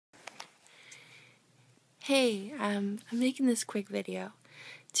Hey, I'm making this quick video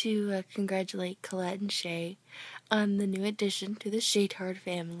to congratulate Colette and Shay on the new addition to the Shaytard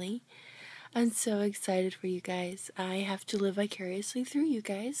family. I'm so excited for you guys. I have to live vicariously through you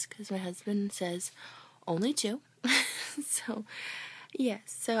guys because my husband says only two. So, yes,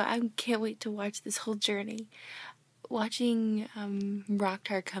 so I can't wait to watch this whole journey. Watching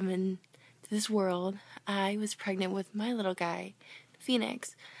Rocktard come into this world, I was pregnant with my little guy,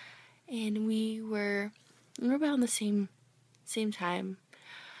 Phoenix, and we were about the same time.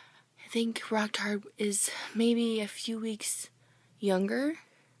 I think Rocktard is maybe a few weeks younger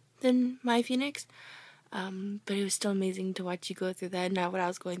than my Phoenix, but it was still amazing to watch you go through that, not what I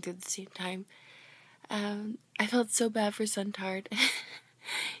was going through at the same time. I felt so bad for Shaytards.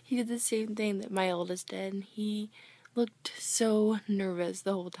 He did the same thing that my oldest did. He looked so nervous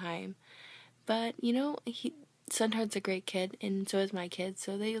the whole time. But, Shaytards a great kid, and so is my kid,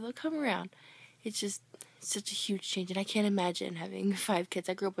 so they'll come around. It's just such a huge change, and I can't imagine having 5 kids.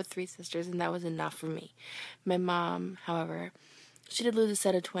 I grew up with 3 sisters, and that was enough for me. My mom, however, she did lose a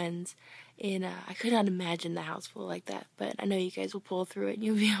set of twins, and I could not imagine the house full like that. But I know you guys will pull through it, and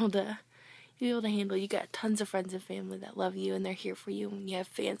you'll be able to handle it. You got tons of friends and family that love you, and they're here for you, and you have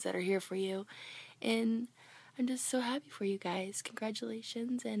fans that are here for you, and I'm just so happy for you guys.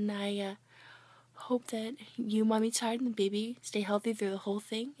 Congratulations, and I hope that you, Mommy Tide, and the baby stay healthy through the whole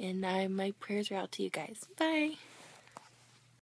thing, and my prayers are out to you guys. Bye!